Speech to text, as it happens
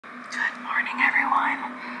Good morning,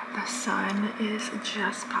 everyone. The sun is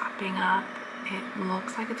just popping up. It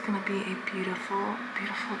looks like it's gonna be a beautiful,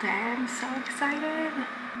 beautiful day. I'm so excited.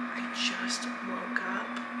 I just woke up,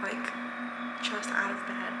 like just out of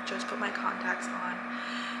bed, just put my contacts on,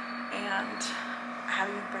 and I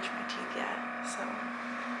haven't even brushed my teeth yet. So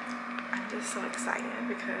I'm just so excited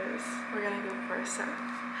because we're gonna go for a surf.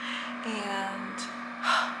 And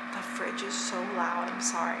the fridge is so loud, I'm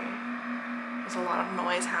sorry. There's a lot of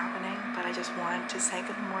noise happening, but I just wanted to say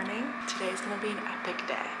good morning. Today's gonna be an epic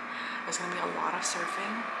day. There's gonna be a lot of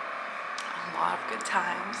surfing, a lot of good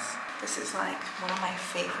times. This is like one of my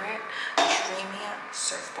favorite dreamy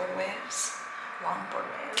surfboard waves, longboard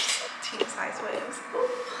waves, teeny size waves. Ooh.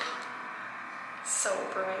 So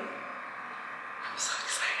bright. I'm so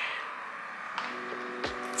excited.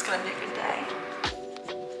 It's gonna be a good day.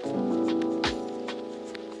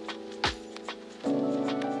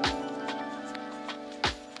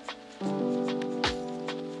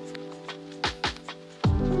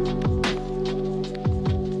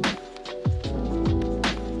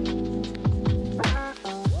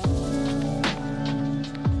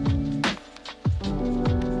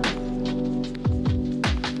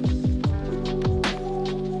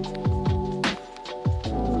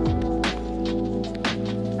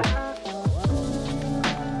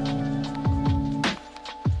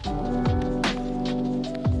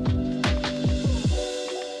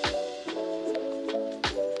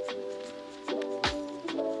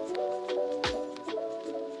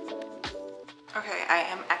 Okay, I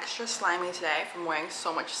am extra slimy today from wearing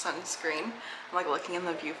so much sunscreen. I'm like looking in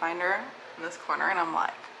the viewfinder in this corner and I'm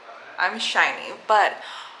like, I'm shiny, but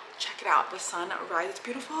check it out. The sunrise, it's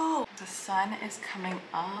beautiful. The sun is coming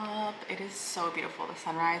up. It is so beautiful. The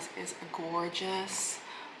sunrise is gorgeous.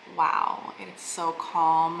 Wow, it is so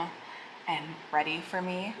calm and ready for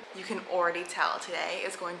me. You can already tell today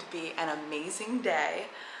is going to be an amazing day.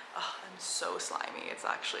 Oh, I'm so slimy. It's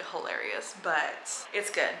actually hilarious, but it's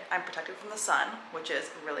good. I'm protected from the sun, which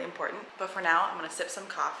is really important. But for now, I'm gonna sip some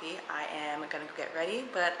coffee. I am gonna go get ready,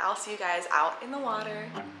 but I'll see you guys out in the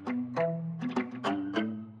water.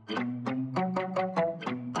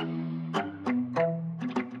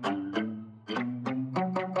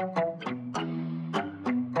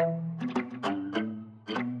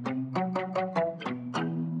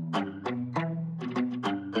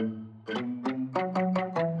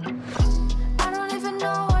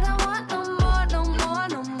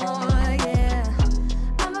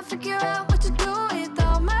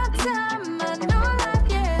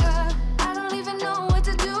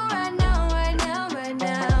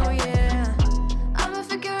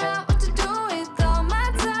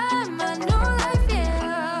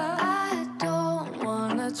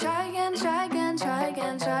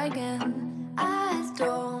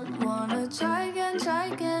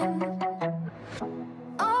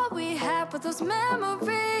 Those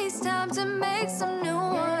memories, time to make some new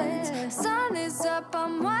ones. Sun is up,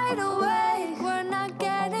 I'm wide awake. We're not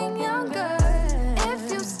getting younger. If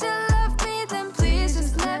you still love me, then please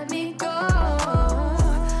just let me go.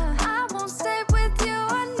 I won't stay with you,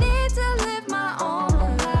 I need to live my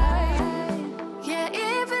own life. Yeah,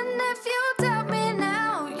 even if you doubt me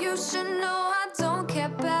now, you should know I don't care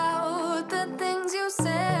about the things you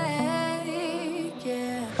say.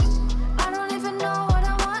 Yeah, I don't even know what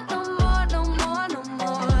I want no more.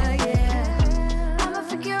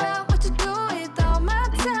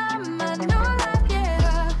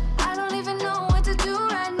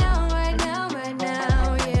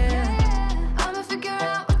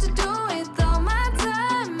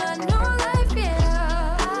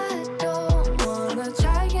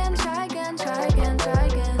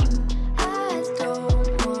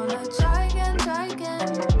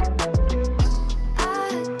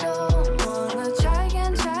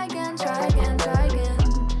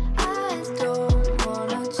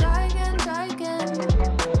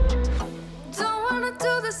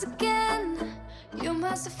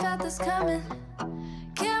 Coming.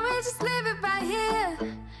 Can we just leave it right here,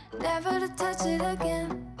 never to touch it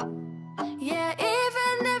again? Yeah,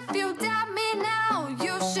 even if you doubt me now,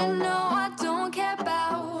 you should know I don't care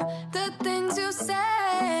about the things you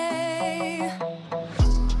say.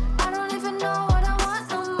 I don't even know what I want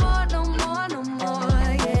no more, no more, no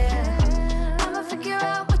more. Yeah, I'ma figure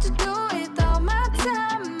out what to do with all my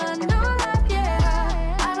time, my new life.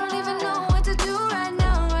 Yeah, I don't even know what to do right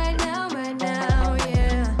now, right now, right now.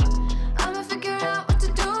 Yeah. I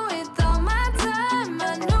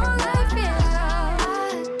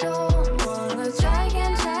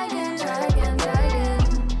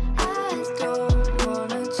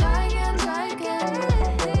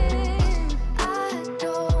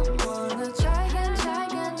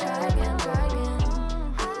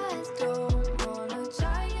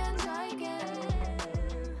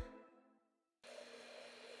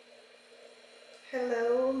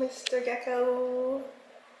Mr. Gecko.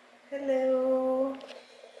 Hello.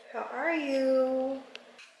 How are you?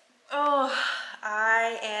 Oh,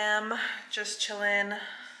 I am just chilling.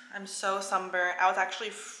 I'm so sunburned. I was actually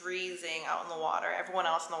freezing out in the water. Everyone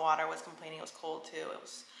else in the water was complaining it was cold too. It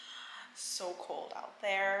was so cold out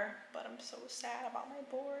there, but I'm so sad about my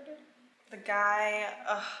board. The guy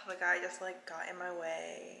just like got in my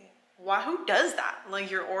way. Why? Who does that?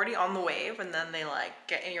 Like, you're already on the wave and then they like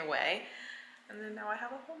get in your way, and then now I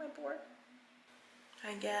have a hole in my board.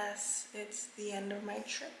 I guess it's the end of my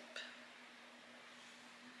trip.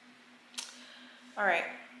 All right,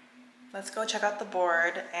 let's go check out the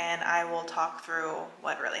board and I will talk through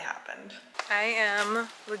what really happened. I am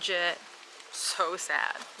legit so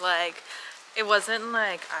sad. Like, it wasn't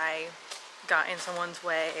like I got in someone's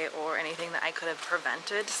way or anything that I could have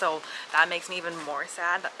prevented, so that makes me even more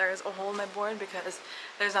sad that there's a hole in my board because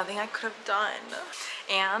there's nothing I could have done.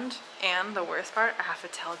 And the worst part, I have to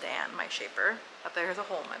tell Dan, my shaper, that there's a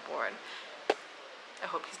hole in my board. I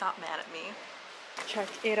hope he's not mad at me. Check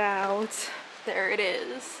it out. There it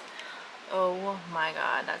is. Oh my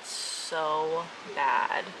god, that's so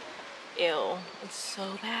bad. Ew, it's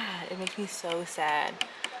so bad. It makes me so sad.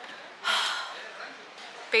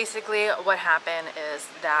 Basically, what happened is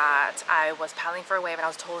that I was paddling for a wave and I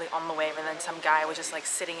was totally on the wave, and then some guy was just like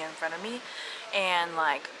sitting in front of me and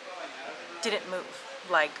like didn't move.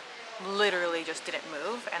 Like, literally just didn't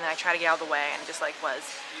move. And then I tried to get out of the way and it just like was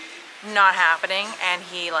not happening, and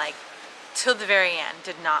he like till the very end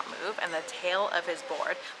did not move, and the tail of his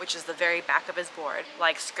board, which is the very back of his board,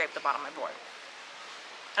 like scraped the bottom of my board.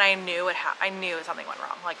 And I knew something went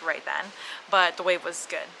wrong, like right then, but the wave was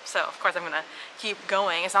good. So of course I'm gonna keep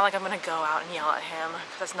going. It's not like I'm gonna go out and yell at him,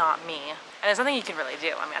 because that's not me. And there's nothing you can really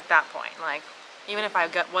do. I mean, at that point, like, even if I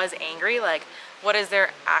was angry, like, what is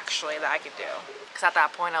there actually that I could do? Because at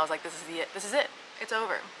that point I was like, this is it, it's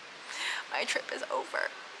over. My trip is over.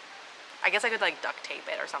 I guess I could like duct tape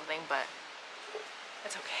it or something, but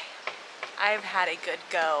it's okay. I've had a good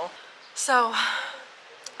go. So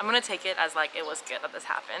I'm gonna take it as like it was good that this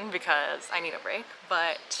happened because I need a break,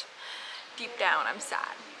 but deep down I'm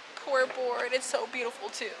sad. Poor board, it's so beautiful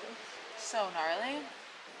too. So gnarly.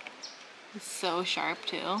 It's so sharp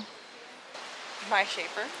too. My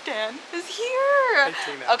shaper, Dan, is here.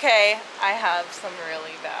 Okay, I have some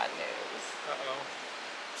really bad news.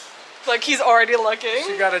 Uh-oh. Like, he's already looking.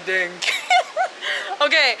 She got a ding.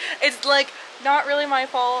 Okay, it's like not really my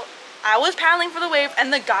fault. I was paddling for the wave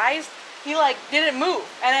and the guys, he like didn't move,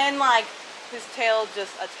 and then like his tail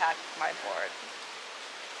just attacked my board.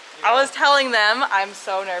 Yeah. I was telling them, I'm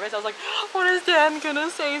so nervous. I was like, what is Dan gonna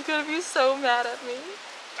say? He's gonna be so mad at me.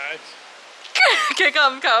 Okay,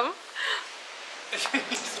 come.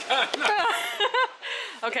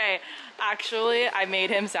 Okay, actually I made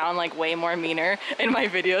him sound like way more meaner in my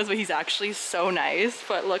videos, but he's actually so nice.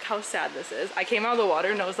 But look how sad this is. I came out of the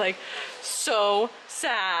water and I was like, so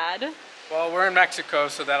sad. Well, we're in Mexico,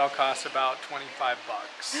 so that'll cost about 25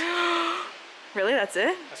 bucks. Really? That's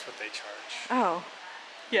it? That's what they charge. Oh,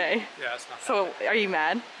 yay. Yeah, it's not that So bad. are you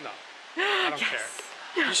mad? No, I don't care.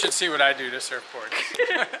 You should see what I do to surfboards.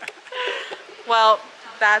 Well,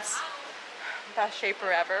 that's best shaper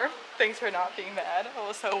ever. Thanks for not being mad. I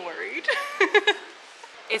was so worried.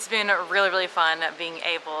 It's been really fun being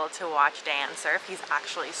able to watch Dan surf. He's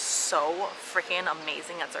actually so freaking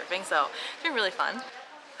amazing at surfing, so it's been really fun.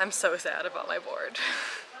 I'm so sad about my board.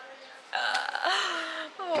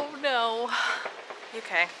 Oh no.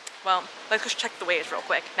 Okay, well, let's just check the waves real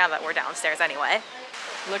quick now that we're downstairs anyway.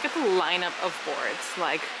 Look at the lineup of boards.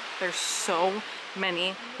 Like, there's so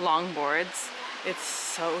many longboards. It's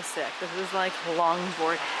so sick. This is like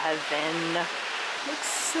longboard heaven. Looks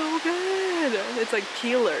so good. It's like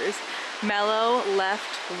peelers. Mellow,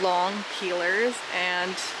 left, long peelers,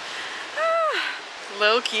 and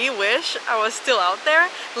low-key wish I was still out there.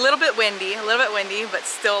 A little bit windy, but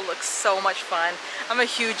still looks so much fun. I'm a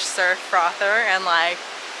huge surf frother, and like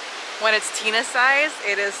when it's Tina size,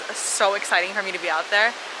 it is so exciting for me to be out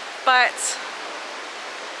there, but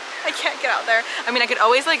I can't get out there. I mean, I could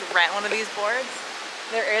always like rent one of these boards.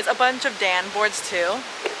 There is a bunch of Dan boards too.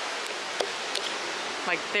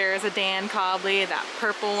 Like, there's a Dan Cobley, that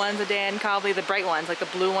purple one's a Dan Cobley, the bright ones, like the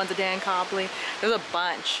blue one's a Dan Cobley. There's a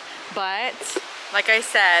bunch, but like I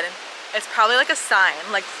said, it's probably like a sign,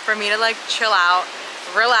 like for me to like chill out,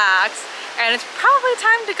 relax, and it's probably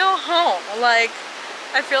time to go home. Like,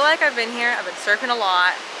 I feel like I've been here, I've been surfing a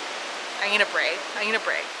lot. I need a break.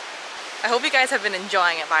 I hope you guys have been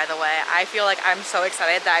enjoying it, by the way. I feel like I'm so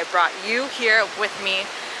excited that I brought you here with me.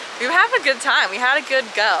 We had a good time, we had a good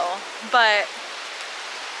go, but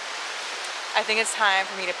I think it's time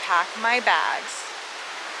for me to pack my bags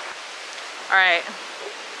All right,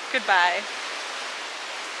 goodbye.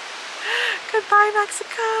 Goodbye,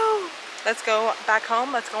 Mexico. Let's go back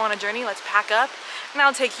home. Let's go on a journey. Let's pack up, and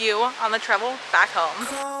I'll take you on the travel back home.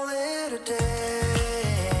 Call it a day.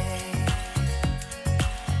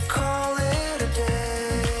 Call it a day.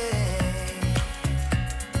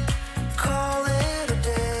 Call it a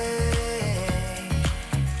day.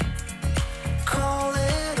 Call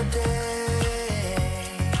it a day.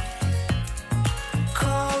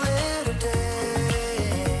 Call it a day.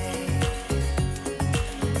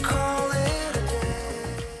 Call it a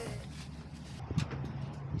day.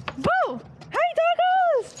 Woo! Hi,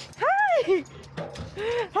 doggos! Hi!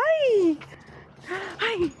 Hi!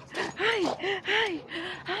 Hi! Hi! Hi!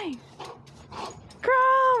 Hi!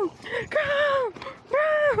 Crom! Crom!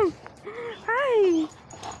 Crom! Hi!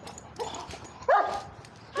 Hi!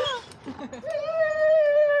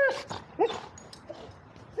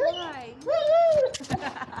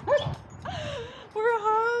 We're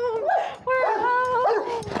home! We're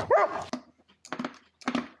home!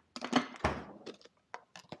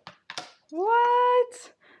 What?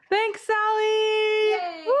 Thanks, Sally!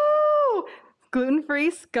 Yay. Woo!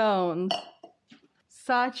 Gluten-free scones.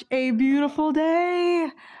 Such a beautiful day.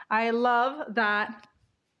 I love that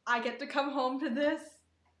I get to come home to this.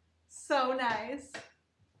 So nice.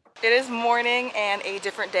 It is morning and a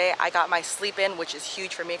different day. I got my sleep in, which is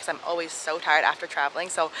huge for me because I'm always so tired after traveling.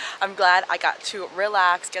 So I'm glad I got to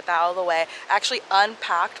relax, get that out of the way. Actually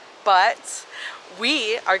unpacked, but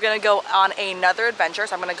we are gonna go on another adventure.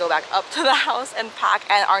 So I'm gonna go back up to the house and pack,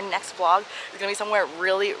 and our next vlog is gonna be somewhere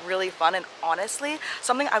really, really fun, and honestly,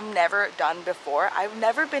 something I've never done before. I've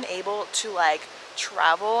never been able to like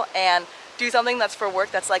travel and do something that's for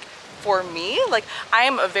work that's like for me. Like, I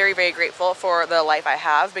am very, very grateful for the life I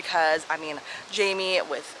have because I mean, Jamie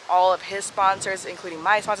with all of his sponsors, including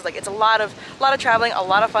my sponsors, like it's a lot of traveling, a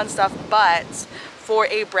lot of fun stuff, but for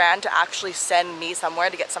a brand to actually send me somewhere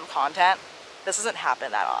to get some content, this doesn't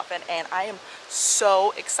happen that often, and I am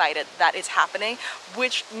so excited that it's happening,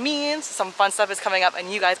 which means some fun stuff is coming up and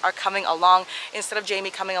you guys are coming along. Instead of Jamie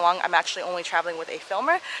coming along, I'm actually only traveling with a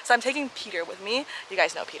filmer, so I'm taking Peter with me. You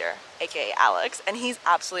guys know Peter, aka Alex, and he's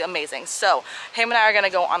absolutely amazing. So him and I are gonna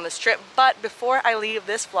go on this trip, but before I leave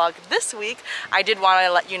this vlog this week, I did want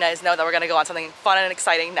to let you guys know that we're gonna go on something fun and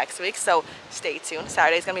exciting next week, so stay tuned.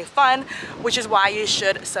 Saturday's gonna be fun, which is why you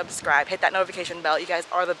should subscribe. Hit that notification bell. You guys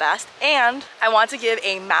are the best. And I want to give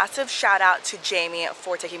a massive shout out to Jamie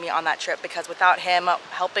for taking me on that trip, because without him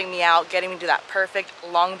helping me out, getting me to that perfect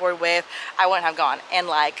longboard wave, I wouldn't have gone. And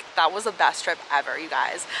like, that was the best trip ever, you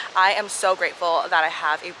guys. I am so grateful that I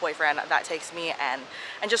have a boyfriend that takes me and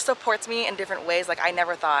just supports me in different ways. Like, I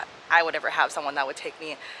never thought I would ever have someone that would take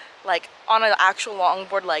me like on an actual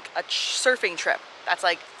longboard, like a surfing trip. That's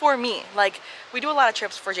like for me. Like, we do a lot of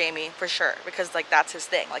trips for Jamie for sure, because like that's his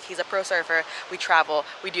thing. Like, he's a pro surfer, we travel,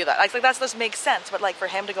 we do that. Like that just makes sense. But like, for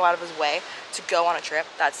him to go out of his way to go on a trip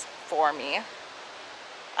that's for me,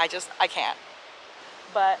 I can't.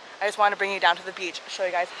 But I just wanted to bring you down to the beach, show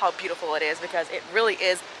you guys how beautiful it is, because it really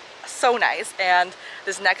is so nice. And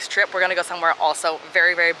this next trip, we're gonna go somewhere also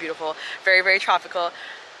very, very beautiful, very, very tropical.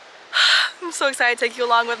 I'm so excited to take you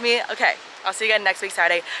along with me. Okay, I'll see you again next week,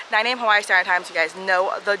 Saturday, 9 a.m. Hawaii Standard Time. So you guys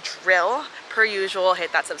know the drill. Per usual,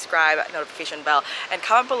 hit that subscribe notification bell and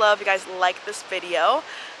comment below if you guys like this video.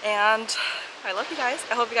 And I love you guys.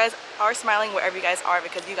 I hope you guys are smiling wherever you guys are,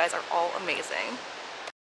 because you guys are all amazing.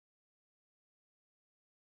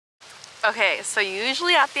 Okay, so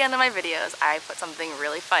usually at the end of my videos, I put something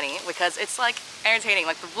really funny because it's like entertaining,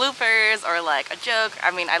 like the bloopers or like a joke.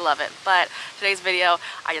 I mean, I love it. But today's video,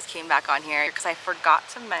 I just came back on here because I forgot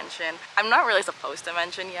to mention, I'm not really supposed to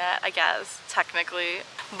mention yet, I guess, technically,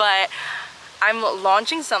 but I'm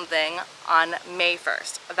launching something on May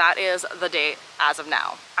 1st. That is the date as of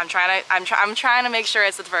now. I'm trying to make sure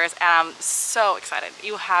it's the 1st, and I'm so excited.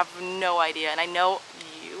 You have no idea, and I know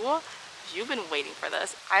you've been waiting for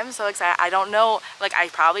this. I'm so excited. I don't know, like, I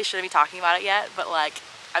probably shouldn't be talking about it yet, but like,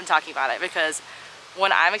 I'm talking about it because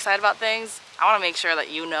when I'm excited about things, I want to make sure that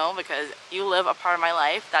you know, because you live a part of my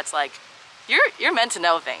life that's like, you're meant to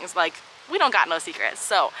know things. Like, we don't got no secrets.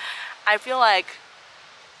 So I feel like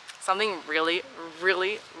something really,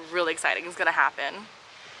 really, really exciting is gonna happen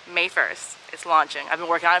May 1st. It's launching. I've been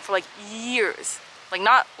working on it for like years. Like,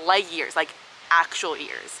 not like years, like actual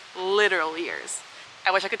years, literal years. I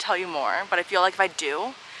wish I could tell you more, but I feel like if I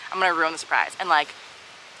do, I'm gonna ruin the surprise. And like,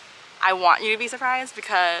 I want you to be surprised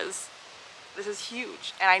because this is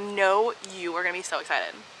huge, and I know you are gonna be so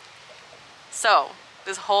excited. So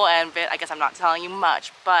this whole end bit, I guess I'm not telling you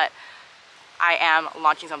much, but I am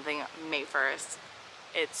launching something May 1st.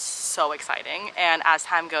 It's so exciting, and as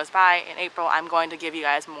time goes by in April, I'm going to give you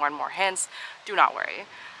guys more and more hints. Do not worry.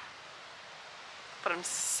 But I'm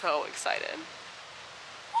so excited.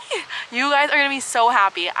 You guys are gonna be so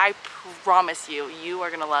happy. I promise you, you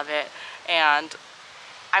are gonna love it. And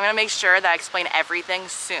I'm gonna make sure that I explain everything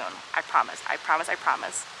soon. I promise, I promise, I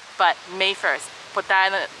promise. But May 1st, put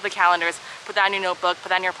that in the calendars, put that in your notebook, put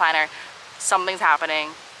that in your planner. Something's happening.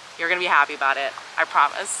 You're gonna be happy about it. I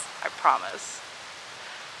promise, I promise.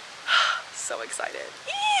 So excited.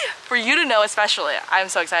 For you to know especially, I'm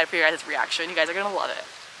so excited for your guys' reaction. You guys are gonna love it.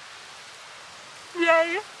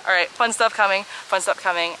 Yay! All right, fun stuff coming,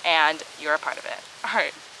 and you're a part of it. All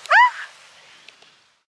right.